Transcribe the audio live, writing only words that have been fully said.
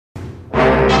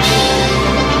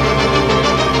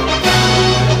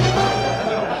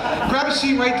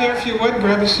right there if you would.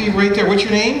 Grab a seat right there. What's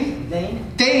your name?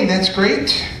 Dane. Dane, that's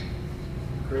great.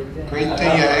 Great Dane. Great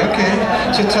Dane, yeah, okay.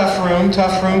 It's a tough room,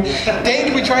 tough room. Dane,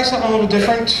 can we try something a little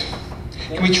different?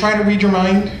 Can we try to read your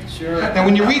mind? Sure. Now,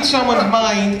 when you read someone's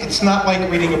mind, it's not like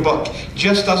reading a book. It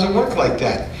just doesn't work like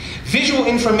that. Visual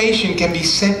information can be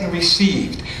sent and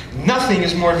received. Nothing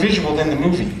is more visual than the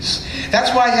movies. That's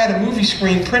why I had a movie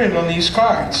screen printed on these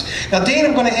cards. Now, Dane,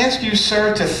 I'm going to ask you,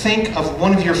 sir, to think of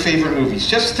one of your favorite movies.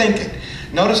 Just think it.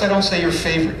 Notice I don't say your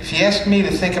favorite. If you asked me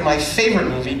to think of my favorite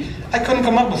movie, I couldn't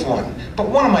come up with one. But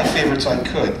one of my favorites I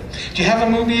could. Do you have a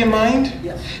movie in mind?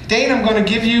 Yes. Dane, I'm going to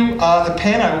give you the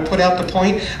pen. I will put out the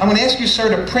point. I'm going to ask you,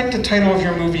 sir, to print the title of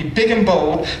your movie big and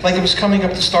bold, like it was coming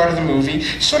up the start of the movie.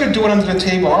 Sort of do it under the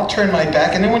table. I'll turn my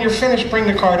back. And then when you're finished, bring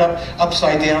the card up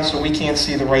upside down so we can't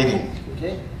see the writing.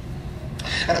 Okay.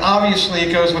 And obviously,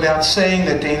 it goes without saying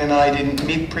that Dane and I didn't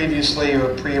meet previously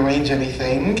or prearrange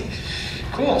anything.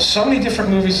 Cool. So many different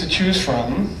movies to choose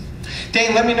from.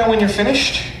 Dane, let me know when you're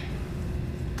finished.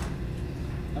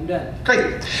 I'm done. Great.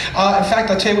 In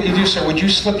fact, I'll tell you what you do, sir. Would you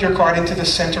slip your card into the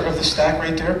center of the stack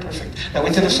right there? Perfect. Now,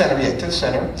 into the center. Yeah, to the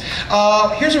center.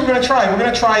 Here's what we're going to try. We're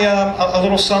going to try a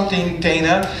little something,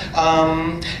 Dana.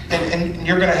 And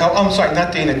you're going to help. Oh, I'm sorry,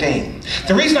 not Dana, Dane.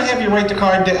 The reason I have you write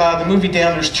the movie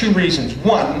down, there's two reasons.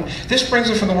 One, this brings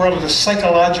us from the world of the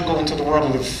psychological into the world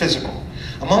of the physical.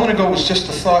 A moment ago it was just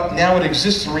a thought, now it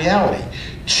exists in reality.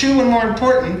 Two, and more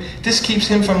important, this keeps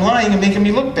him from lying and making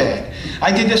me look bad.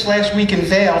 I did this last week in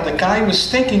Vail. The guy was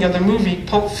thinking of the movie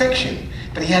Pulp Fiction,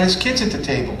 but he had his kids at the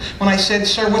table. When I said,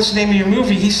 sir, what's the name of your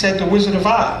movie? He said, The Wizard of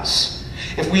Oz.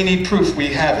 If we need proof, we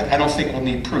have it. I don't think we'll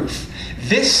need proof.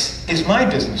 This is my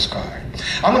business card.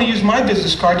 I'm going to use my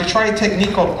business card to try a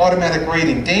technique called automatic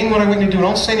rating. Dane, what I want you to do,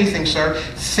 don't say anything, sir.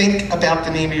 Think about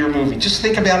the name of your movie. Just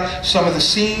think about some of the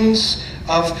scenes.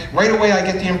 Right away I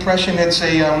get the impression it's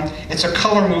a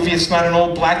color movie. It's not an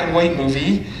old black and white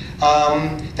movie.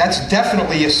 That's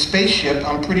definitely a spaceship.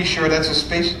 I'm pretty sure that's a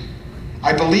space.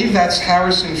 I believe that's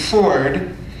Harrison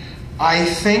Ford. I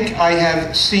think I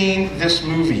have seen this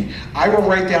movie. I will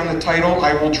write down the title.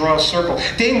 I will draw a circle.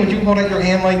 Dane, would you hold out your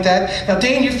hand like that? Now,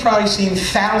 Dane, you've probably seen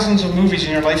thousands of movies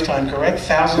in your lifetime, correct?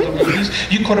 Thousands of movies.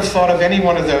 You could have thought of any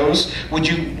one of those. Would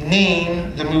you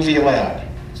name the movie aloud?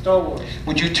 Star Wars.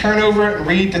 Would you turn over and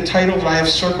read the title that I have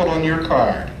circled on your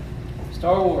card?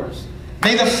 Star Wars.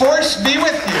 May the Force be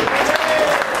with you.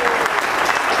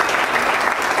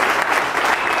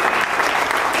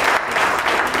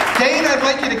 Dane, I'd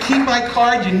like you to keep my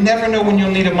card. You never know when you'll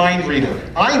need a mind reader.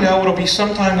 I know it'll be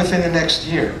sometime within the next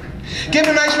year. Give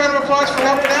him a nice round of applause for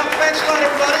helping out. Thanks a lot,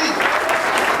 everybody.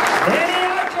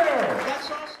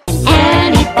 That's awesome.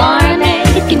 Annie Farman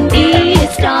can be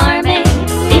a star man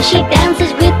if she does.